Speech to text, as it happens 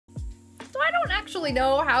don't actually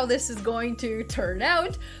know how this is going to turn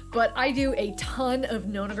out, but I do a ton of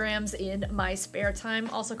nonograms in my spare time,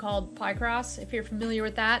 also called picross, if you're familiar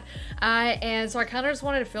with that. And so I kind of just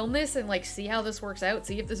wanted to film this and like see how this works out,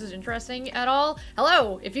 see if this is interesting at all.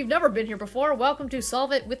 Hello, if you've never been here before, welcome to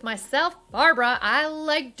Solve It with myself, Barbara. I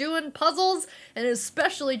like doing puzzles, and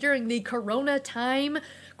especially during the corona time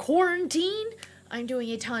quarantine, I'm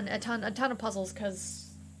doing a ton of puzzles because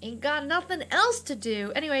ain't got nothing else to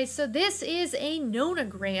do. Anyway, so this is a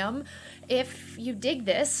nonogram. If you dig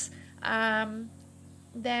this,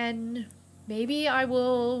 then maybe I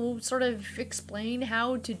will sort of explain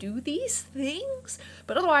how to do these things.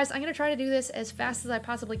 But otherwise, I'm going to try to do this as fast as I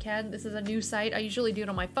possibly can. This is a new site. I usually do it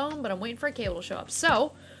on my phone, but I'm waiting for a cable to show up.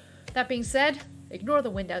 So, that being said, ignore the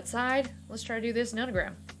wind outside. Let's try to do this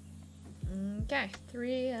nonogram. Okay,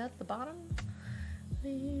 3 at the bottom.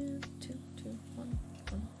 3, 2, 2, 1.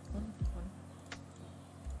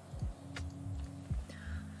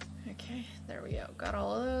 Okay, there we go. Got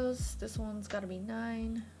all of those. This one's got to be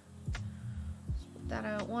 9. Let's put that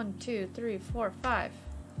out. 1, 2, 3, 4, 5.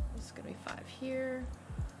 This is gonna be 5 here.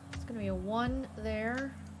 It's gonna be a 1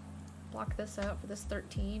 there. Block this out for this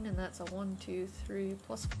 13, and that's a 1, 2, 3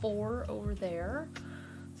 plus 4 over there.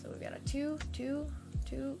 So we've got a 2, 2,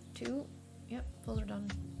 2, 2. Yep, those are done.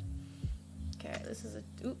 Okay, this is a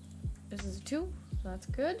 2, so that's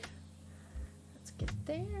good. Let's get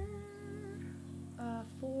there.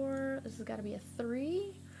 4, this has got to be a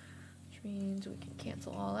 3, which means we can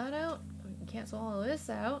cancel all that out. We can cancel all of this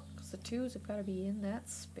out, because the 2's have got to be in that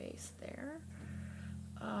space there.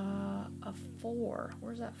 A 4,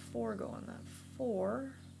 where's that 4 going? That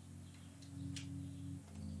 4,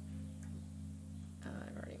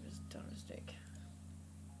 I've already just done a mistake.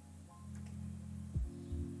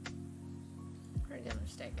 Where did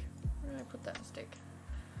I put that mistake?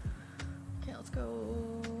 Okay, let's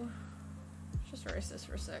go. Just erase this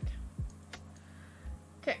for a sec.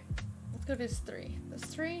 Okay, let's go to this 3. This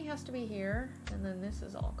 3 has to be here, and then this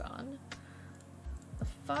is all gone. The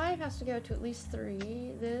 5 has to go to at least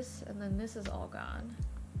 3, this, and then this is all gone.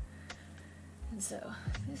 And so,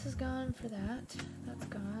 this is gone for that, that's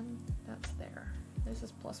gone, that's there. This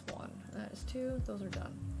is +1, and that is 2, those are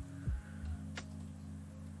done.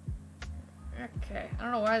 Okay, I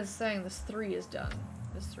don't know why it's saying this 3 is done.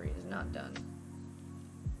 This 3 is not done.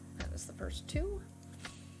 That is the first 2.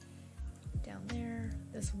 Down there,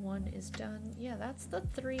 this 1 is done. Yeah, that's the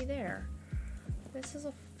 3 there. This is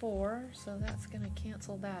a 4, so that's gonna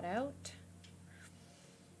cancel that out.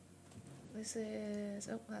 This is,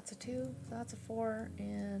 oh, that's a 2, so that's a 4,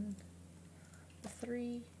 and the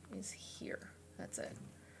 3 is here. That's it.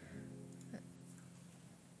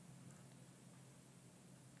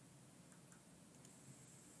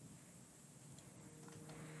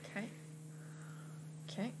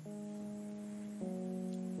 Okay.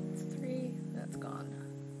 That's 3, that's gone.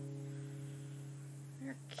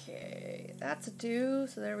 Okay, that's a 2,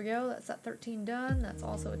 so there we go. That's that 13 done. That's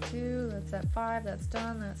also a 2. That's that 5, that's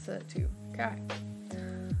done. That's a 2. Okay.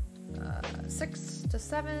 6 to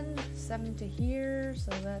 7, 7 to here,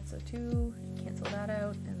 so that's a 2. Cancel that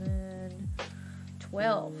out, and then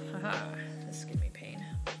 12. Haha, this is giving me pain.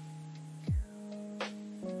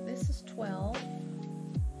 This is 12.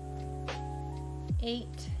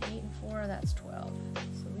 8 and 4, that's 12.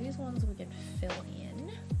 So these ones we can fill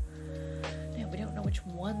in. Now we don't know which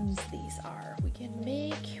ones these are. We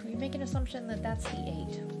make an assumption that that's the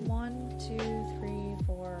 8. 1, 2, 3,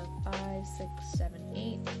 4, 5, 6, 7,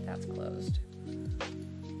 8. That's closed.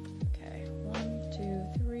 Okay, 1, 2,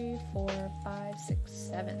 3, 4, 5, 6,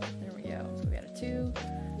 7. There we go. So we got a 2,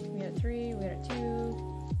 we got a 3, we got a 2.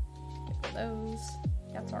 Get rid of those.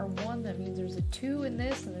 That's our 1. That means there's a 2 in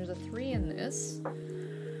this, and there's a 3 in this.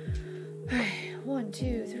 1,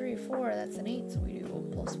 2, 3, 4. That's an 8, so we do a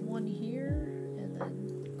 +1 here, and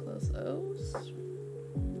then close those.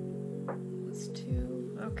 That's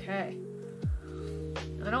 2. Okay.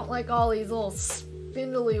 I don't like all these little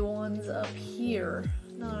spindly ones up here.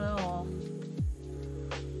 Not at all.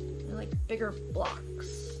 I like bigger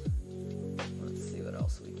blocks. Let's see what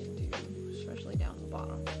else we can do, especially down the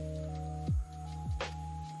bottom.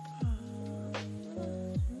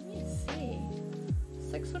 Let me see.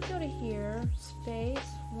 6 would go to here.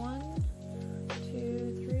 Space. 1,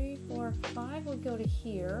 2, 3, 4, 5 would go to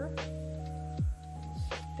here.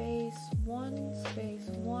 Space 1, space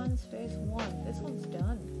 1, space 1. This one's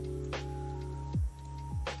done.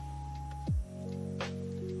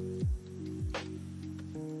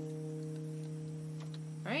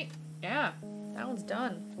 Right? Yeah, that one's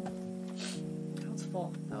done. That one's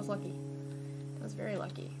full. That was lucky. That was very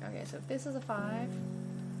lucky. Okay, so if this is a 5,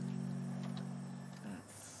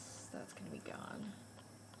 that's gonna be gone.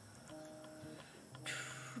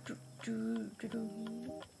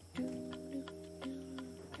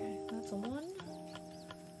 Okay, that's a 1.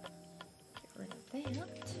 Get rid of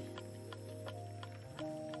that.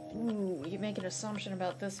 Ooh, you make an assumption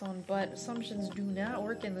about this one, but assumptions do not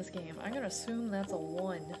work in this game. I'm gonna assume that's a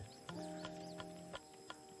 1.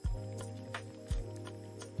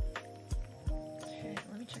 Okay,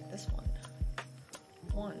 let me check this one.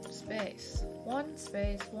 1 space. 1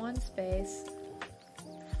 space, 1 space.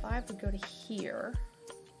 5 would go to here.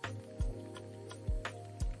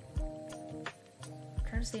 I'm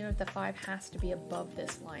trying to see if the 5 has to be above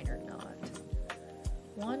this line or not.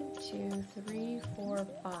 1, 2, 3, 4,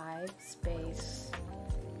 5, space.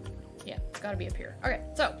 Yeah, it's gotta be up here. Okay,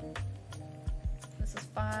 so this is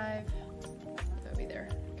 5. That'll be there.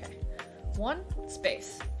 Okay. 1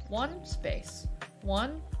 space. 1 space.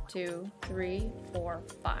 1, 2, 3, 4,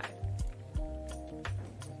 5.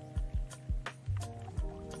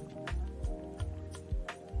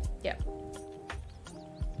 Yep.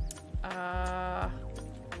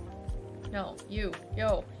 No, you.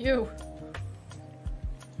 Yo, you.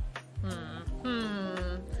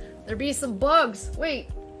 There be some bugs. Wait.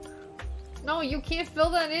 No, you can't fill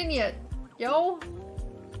that in yet. Yo.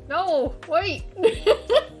 No, wait.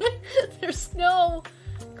 There's snow.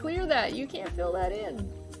 Clear that. You can't fill that in.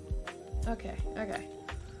 Okay, okay.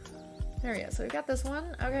 There we go. So we got this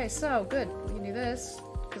one. Okay, so good. We can do this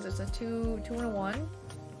because it's a 2 and a 1.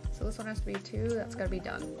 So this one has to be a 2. That's got to be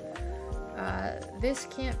done. This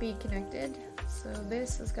can't be connected. So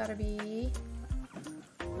this has got to be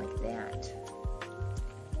like that.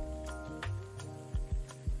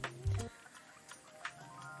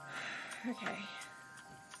 Okay.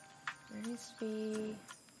 There needs to be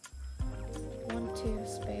 1, 2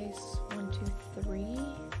 space 1, 2, 3.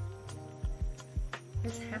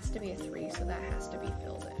 This has to be a 3, so that has to be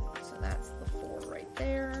filled in. So that's the 4 right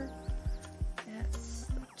there. That's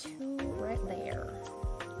the 2 right there.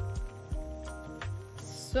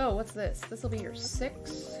 So what's this? This will be your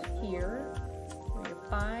 6 here. Your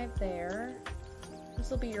 5 there.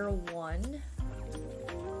 This will be your 1.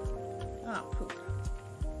 Ah, poop.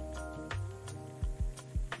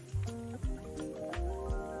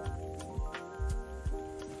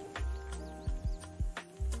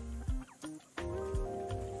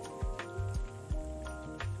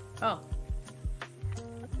 Oh.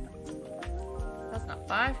 That's not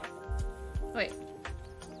 5. Wait.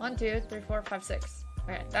 1, 2, 3, 4, 5, 6.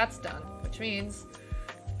 Okay, that's done, which means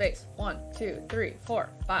space 1, 2, 3, 4,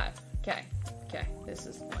 5. Okay, okay, this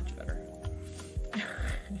is much better.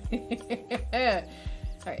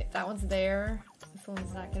 Alright, that one's there. This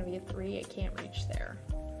one's not gonna be a 3, it can't reach there.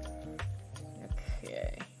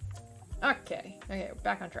 Okay. Okay, okay, we're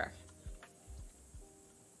back on track.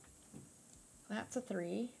 That's a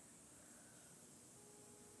 3.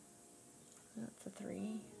 That's a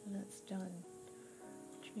 3, and that's done.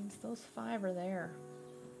 Which means those 5 are there.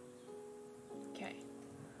 Okay.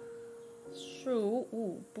 So,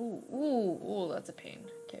 ooh, boo, ooh, that's a pain.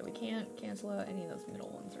 Okay, we can't cancel out any of those middle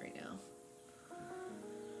ones right now.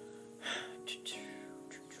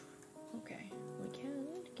 Okay, we can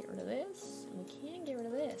get rid of this, and we can get rid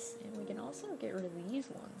of this, and we can also get rid of these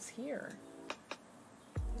ones here.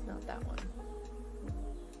 Not that one.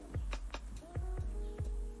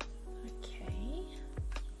 Okay.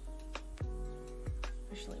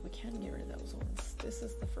 Actually, we can get rid of those ones. This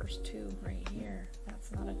is the first 2 right here.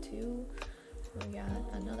 That's not a 2. So we got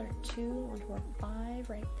another 2 onto our 5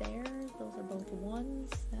 right there. Those are both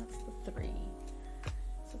 1s. That's the 3.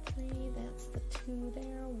 So 3, that's the 2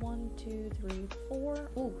 there. 1, 2, 3, 4.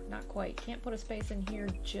 Ooh, not quite. Can't put a space in here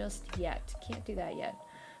just yet. Can't do that yet.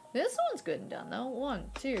 This one's good and done though.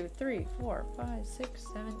 1, 2, 3, 4, 5, 6,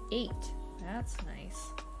 7, 8. That's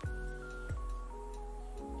nice.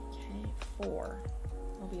 Okay, 4.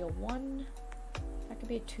 It'll be a 1. That could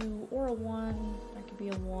be a 2 or a 1. That could be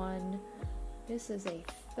a 1. This is a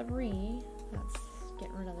 3. That's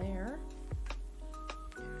getting rid of there.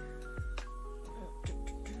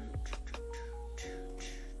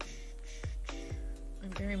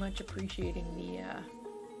 I'm very much appreciating the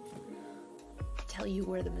tell you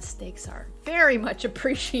where the mistakes are. Very much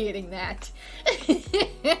appreciating that.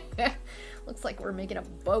 Looks like we're making a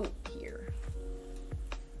boat here.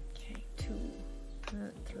 Okay, 2,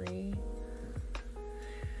 3.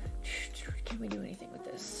 Can we do anything with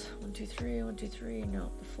this? 1, 2, 3, 1, 2, 3.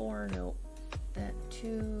 No, the 4, no. That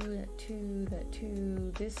 2, that 2, that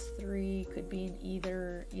 2. This 3 could be in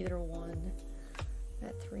either one.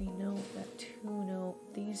 That 3, no. That 2, no.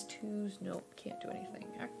 These 2s, nope. Can't do anything.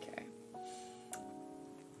 Okay.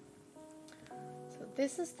 So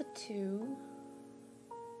this is the 2.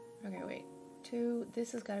 Okay, wait. 2,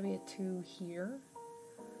 this has got to be a 2 here.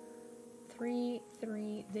 3,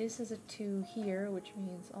 3, this is a 2 here, which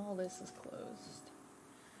means all this is closed.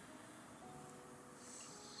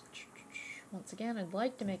 Once again, I'd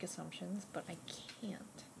like to make assumptions, but I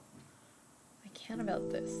can't. I can't about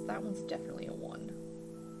this. That one's definitely a 1.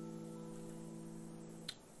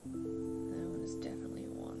 That one is definitely a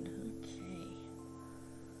 1. Okay.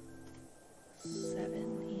 7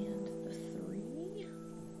 and the 3.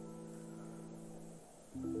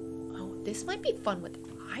 Oh, this might be fun with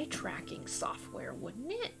eye tracking software,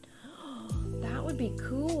 wouldn't it? That would be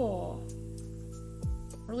cool.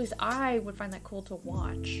 Or at least I would find that cool to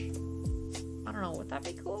watch. I don't know, would that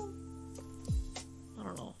be cool? I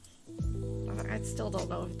don't know. I still don't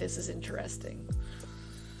know if this is interesting.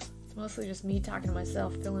 It's mostly just me talking to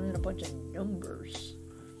myself, filling in a bunch of numbers.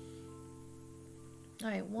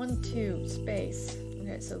 Alright, 1, 2, space.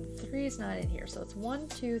 Okay, so 3 is not in here, so it's 1,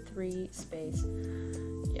 2, 3, space.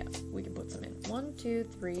 Yeah, we can put some in. 1, 2,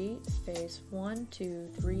 3, space, 1, 2,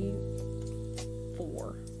 3,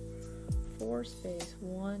 4. 4, space,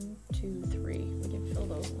 1, 2, 3. We can fill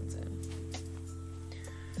those ones in.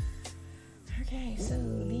 Okay, so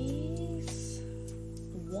these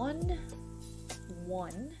 1,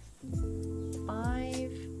 1,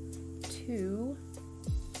 5, 2,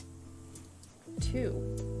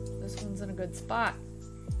 2. This one's in a good spot.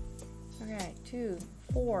 Okay, 2,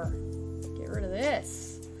 4. Get rid of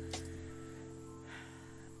this.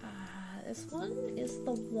 This one is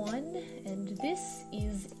the 1, and this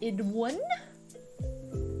is id 1.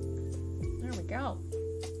 There we go.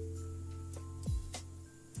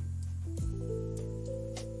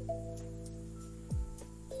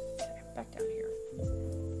 Back down here.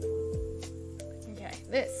 Okay,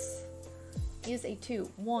 this is a 2,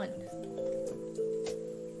 1.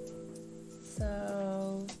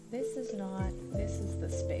 So this is not, this is the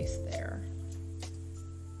space there.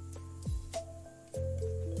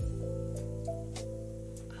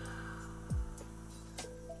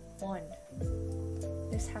 One.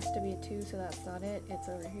 This has to be a 2, so that's not it. It's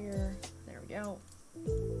over here. There we go.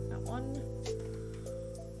 That 1.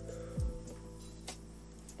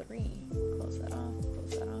 3. Close that off.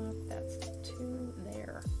 Close that off. That's 2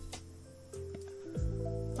 there.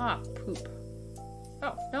 Ah, poop.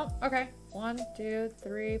 Oh, no. Okay. 1, 2,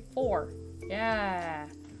 3, 4. Yeah.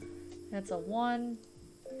 That's a 1.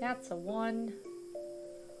 That's a 1.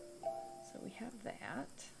 So we have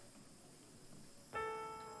that.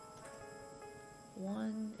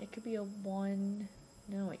 1. It could be a 1.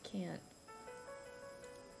 No, it can't.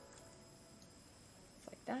 It's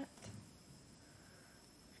like that.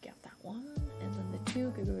 We've got that 1. And then the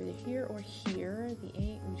 2 could go either here or here. The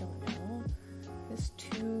 8, we don't know. This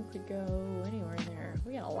 2 could go anywhere in there.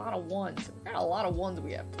 We got a lot of 1s. We got a lot of 1s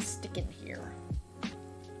we have to stick in here.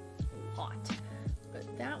 A lot. But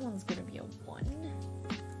that one's gonna be a 1.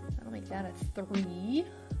 That'll make that a 3.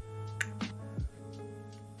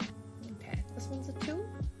 This one's a 2.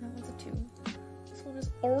 That one's a 2. This one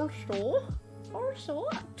is also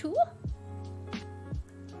a 2.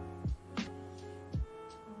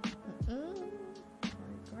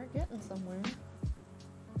 We're getting somewhere.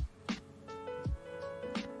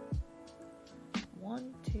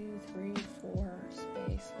 1, 2, 3, 4,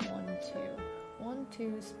 space, 1, 2. 1,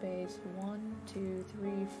 2, space, 1, 2,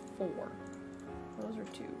 3, 4. Those are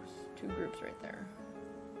 2s. 2 groups right there.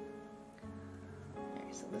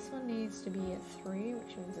 So this one needs to be a 3,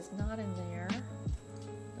 which means it's not in there.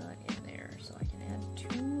 Not in there. So I can add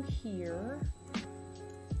 2 here.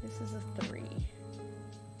 This is a 3.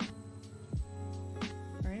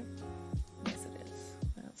 Right? Yes, it is.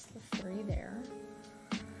 That's the 3 there.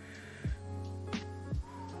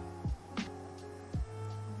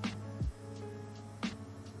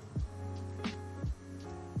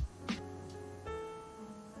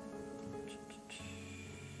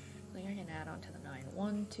 I can add on to the 9.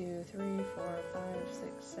 1, 2, 3, 4, 5,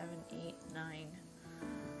 6, 7, 8, 9.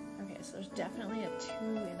 Okay, so there's definitely a 2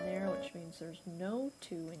 in there, which means there's no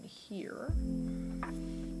 2 in here.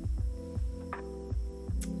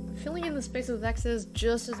 Filling in the spaces with X's is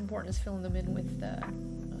just as important as filling them in with a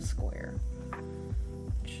square.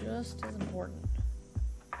 Just as important.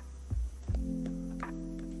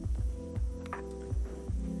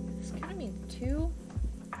 This kind of means 2,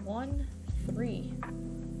 1, 3.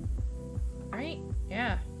 Right?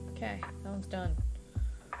 Yeah. Okay. That one's done.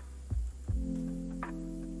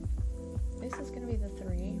 This is going to be the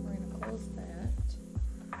 3. We're going to close that.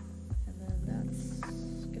 And then that's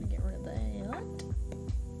going to get rid of that.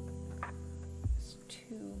 This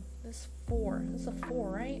 2. This 4. This is a 4,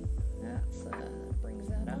 right? That's brings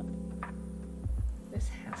that up. this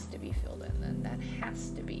has to be filled in then. That has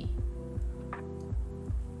to be.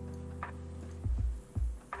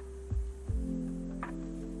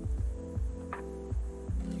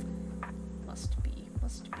 Must be,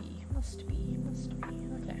 must be, must be, must be.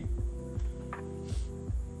 Okay.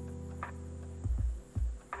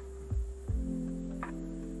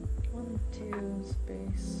 One, two,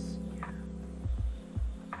 space. Yeah.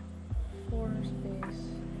 4 space.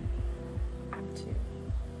 2.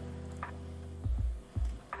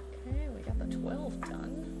 Okay, we got the 12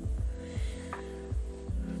 done.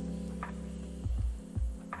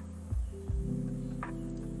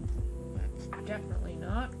 That's definitely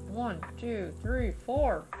not 1, 2, 3,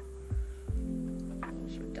 4.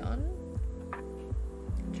 Those are done.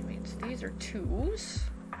 Which means these are 2s.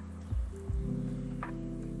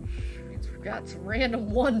 Which means we've got some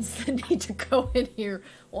random 1s that need to go in here.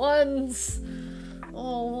 1s!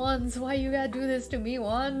 Oh, 1s, why you gotta do this to me,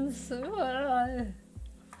 1s?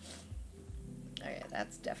 Okay,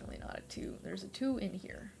 that's definitely not a 2. There's a 2 in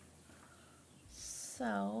here.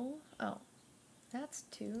 So, oh, that's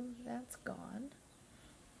 2. That's gone.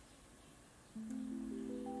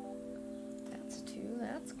 That's 2.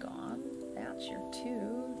 That's gone. That's your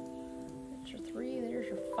 2. That's your 3. There's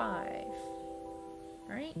your 5.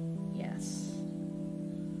 Right? Yes.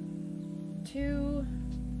 2.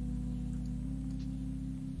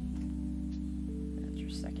 That's your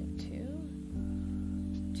second 2.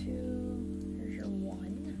 2. Here's your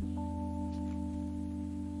 1.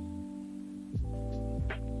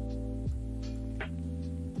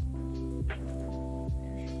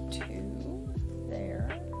 There's your 2 there.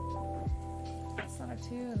 That's not a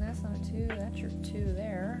 2 and that's not a 2. That's your 2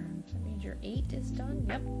 there. That means your 8 is done.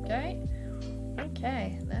 Yep. Okay.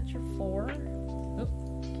 Okay. That's your 4. Oop.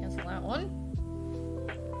 Cancel that one.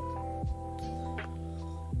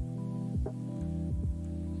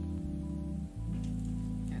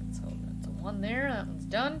 That's a 1 there. That one's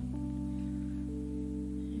done.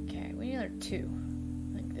 Okay, we need another 2.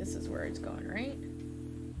 I think this is where it's going, right?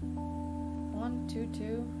 1, 2,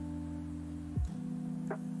 2.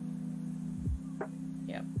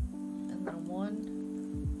 Yep. And then a 1.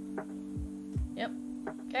 Yep.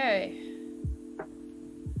 Okay.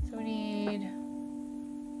 So we need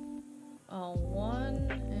a 1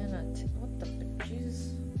 and a 2. What the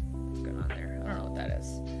bejesus? What's going on there? I don't know what that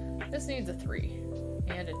is. This needs a 3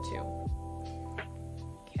 and a 2.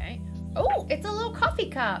 Okay. Oh, it's a little coffee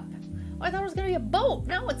cup. Oh, I thought it was going to be a boat.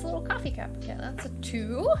 No, it's a little coffee cup. Okay, that's a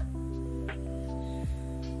 2.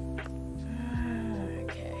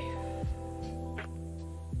 Okay.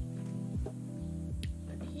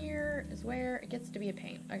 And here is where it gets to be a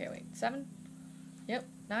pain. Okay, wait. 7? Yep.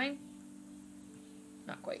 9?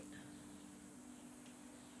 Not quite.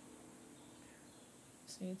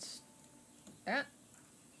 This needs that.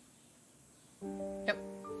 Yep.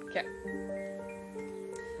 Okay.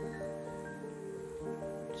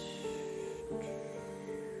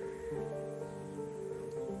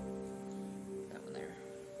 That one there.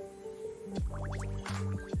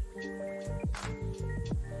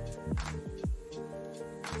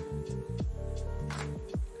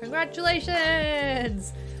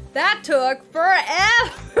 Congratulations! That took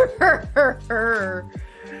forever!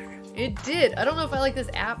 It did. I don't know if I like this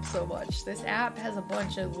app so much. This app has a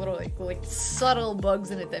bunch of little like subtle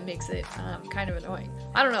bugs in it that makes it kind of annoying.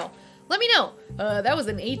 I don't know. Let me know. That was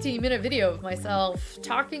an 18-minute video of myself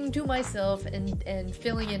talking to myself and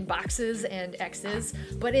filling in boxes and X's.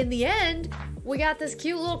 But in the end, we got this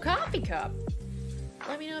cute little coffee cup.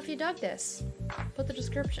 Let me know if you dug this. Put the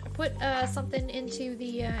description. Put something into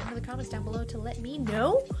the comments down below to let me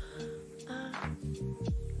know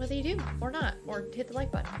whether you do or not, or hit the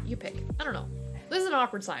like button. You pick. I don't know. This is an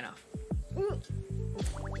awkward sign off.